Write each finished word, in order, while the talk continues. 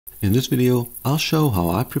In this video, I'll show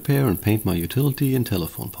how I prepare and paint my utility and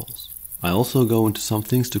telephone poles. I also go into some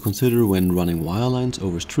things to consider when running wire lines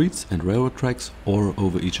over streets and railroad tracks or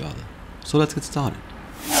over each other. So let's get started.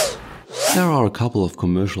 There are a couple of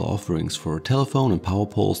commercial offerings for telephone and power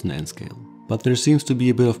poles in N-scale, but there seems to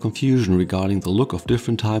be a bit of confusion regarding the look of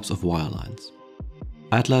different types of wire lines.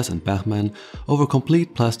 Atlas and Bachmann offer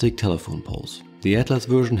complete plastic telephone poles. The Atlas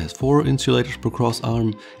version has 4 insulators per cross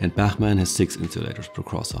arm and Bachmann has 6 insulators per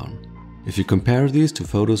cross arm. If you compare these to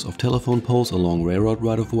photos of telephone poles along railroad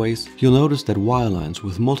right-of-ways, you'll notice that wire lines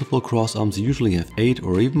with multiple cross arms usually have 8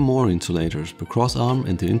 or even more insulators per cross arm,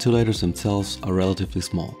 and the insulators themselves are relatively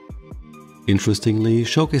small. Interestingly,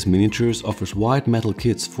 Showcase Miniatures offers white metal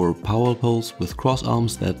kits for power poles with cross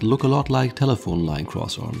arms that look a lot like telephone line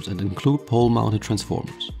cross arms and include pole-mounted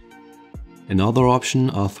transformers. Another option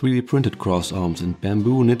are 3D printed cross arms and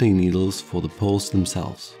bamboo knitting needles for the poles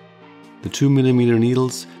themselves. The 2mm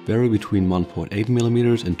needles vary between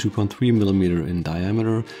 1.8mm and 2.3mm in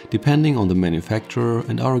diameter depending on the manufacturer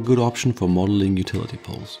and are a good option for modeling utility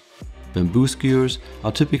poles. Bamboo skewers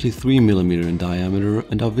are typically 3mm in diameter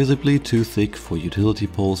and are visibly too thick for utility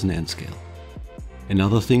poles in N-scale.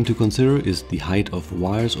 Another thing to consider is the height of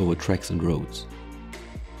wires over tracks and roads.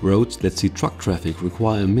 Roads that see truck traffic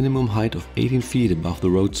require a minimum height of 18 feet above the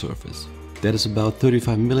road surface. That is about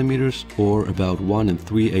 35mm or about 1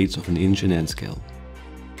 3/8 of an inch in N-scale.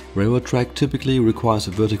 Railroad track typically requires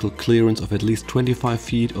a vertical clearance of at least 25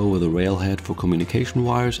 feet over the railhead for communication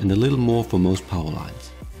wires and a little more for most power lines.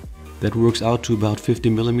 That works out to about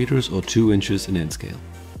 50mm or 2 inches in N-scale.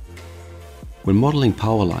 When modeling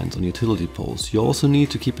power lines on utility poles, you also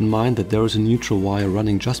need to keep in mind that there is a neutral wire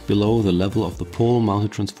running just below the level of the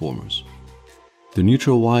pole-mounted transformers. The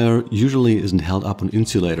neutral wire usually isn't held up on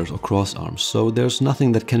insulators or cross arms, so there's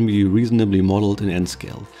nothing that can be reasonably modeled in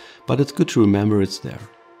N-scale, but it's good to remember it's there.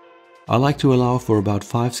 I like to allow for about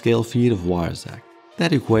 5 scale feet of wire zag.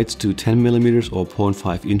 That equates to 10mm or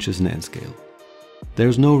 0.5 inches in N-scale.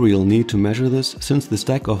 There's no real need to measure this, since the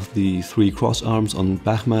stack of the 3 cross arms on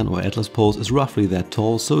Bachmann or Atlas poles is roughly that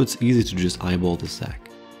tall, so it's easy to just eyeball the stack.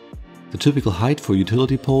 The typical height for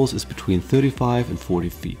utility poles is between 35 and 40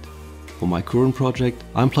 feet. For my current project,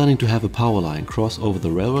 I'm planning to have a power line cross over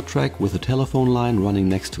the railroad track with a telephone line running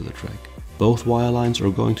next to the track. Both wire lines are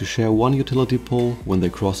going to share one utility pole when they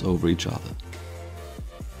cross over each other.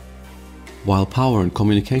 While power and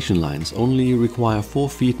communication lines only require 4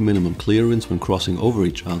 feet minimum clearance when crossing over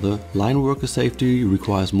each other, line worker safety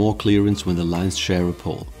requires more clearance when the lines share a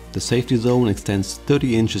pole. The safety zone extends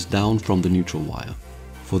 30 inches down from the neutral wire.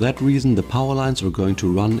 For that reason, the power lines are going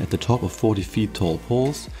to run at the top of 40 feet tall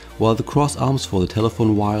poles, while the cross arms for the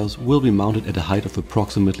telephone wires will be mounted at a height of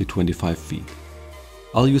approximately 25 feet.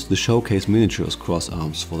 I'll use the Showcase Miniatures cross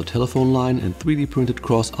arms for the telephone line and 3D printed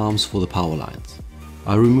cross arms for the power lines.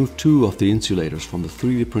 I removed 2 of the insulators from the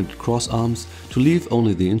 3D printed cross arms to leave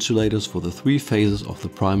only the insulators for the 3 phases of the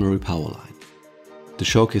primary power line. The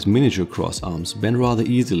Showcase Miniature cross arms bend rather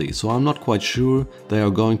easily, so I'm not quite sure they are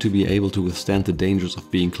going to be able to withstand the dangers of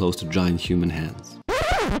being close to giant human hands.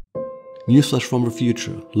 Newsflash from the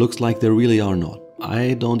future, looks like they really are not.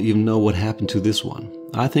 I don't even know what happened to this one.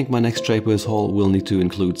 I think my next Shapeways haul will need to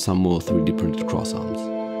include some more 3D printed cross arms.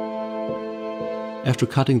 After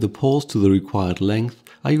cutting the poles to the required length,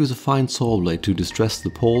 I use a fine saw blade to distress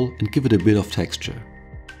the pole and give it a bit of texture.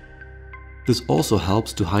 This also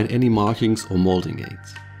helps to hide any markings or molding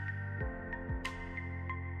aids.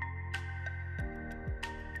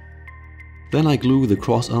 Then I glue the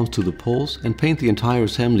cross arms to the poles and paint the entire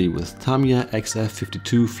assembly with Tamiya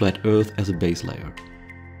XF52 flat earth as a base layer.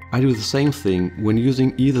 I do the same thing when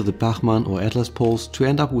using either the Bachmann or Atlas poles to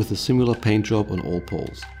end up with a similar paint job on all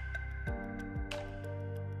poles.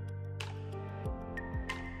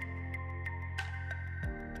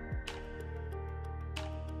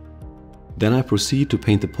 Then I proceed to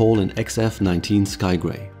paint the pole in XF19 Sky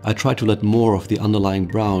Gray. I try to let more of the underlying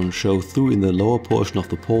brown show through in the lower portion of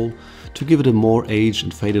the pole to give it a more aged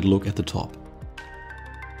and faded look at the top.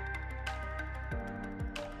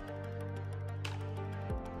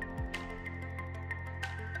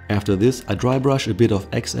 After this, I dry brush a bit of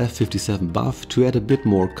XF57 buff to add a bit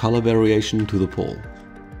more color variation to the pole.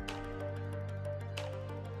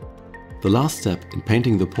 The last step in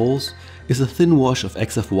painting the poles is a thin wash of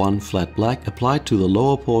XF1 flat black applied to the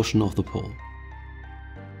lower portion of the pole.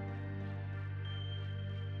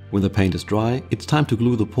 When the paint is dry, it's time to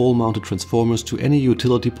glue the pole-mounted transformers to any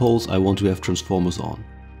utility poles I want to have transformers on.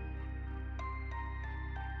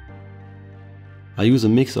 I use a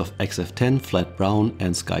mix of XF10 flat brown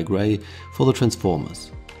and sky gray for the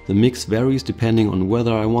transformers. The mix varies depending on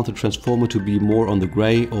whether I want the transformer to be more on the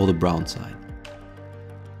grey or the brown side.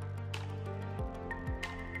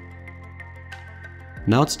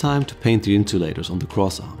 Now it's time to paint the insulators on the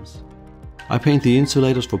cross arms. I paint the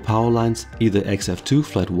insulators for power lines either XF2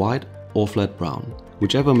 flat white or flat brown,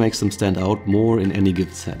 whichever makes them stand out more in any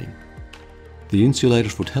given setting. The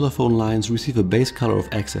insulators for telephone lines receive a base color of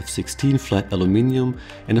XF16 flat aluminium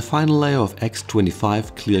and a final layer of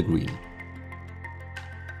X25 clear green.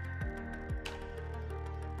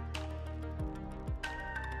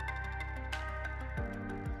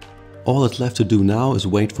 All that's left to do now is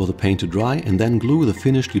wait for the paint to dry and then glue the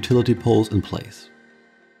finished utility poles in place.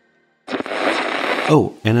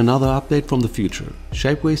 Oh, and another update from the future.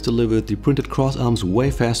 Shapeways delivered the printed cross arms way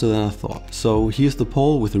faster than I thought, so here's the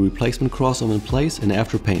pole with the replacement cross arm in place and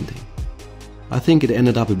after painting. I think it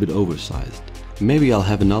ended up a bit oversized. Maybe I'll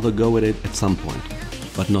have another go at it at some point,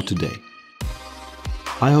 but not today.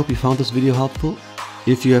 I hope you found this video helpful.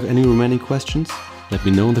 If you have any remaining questions, let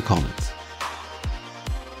me know in the comments.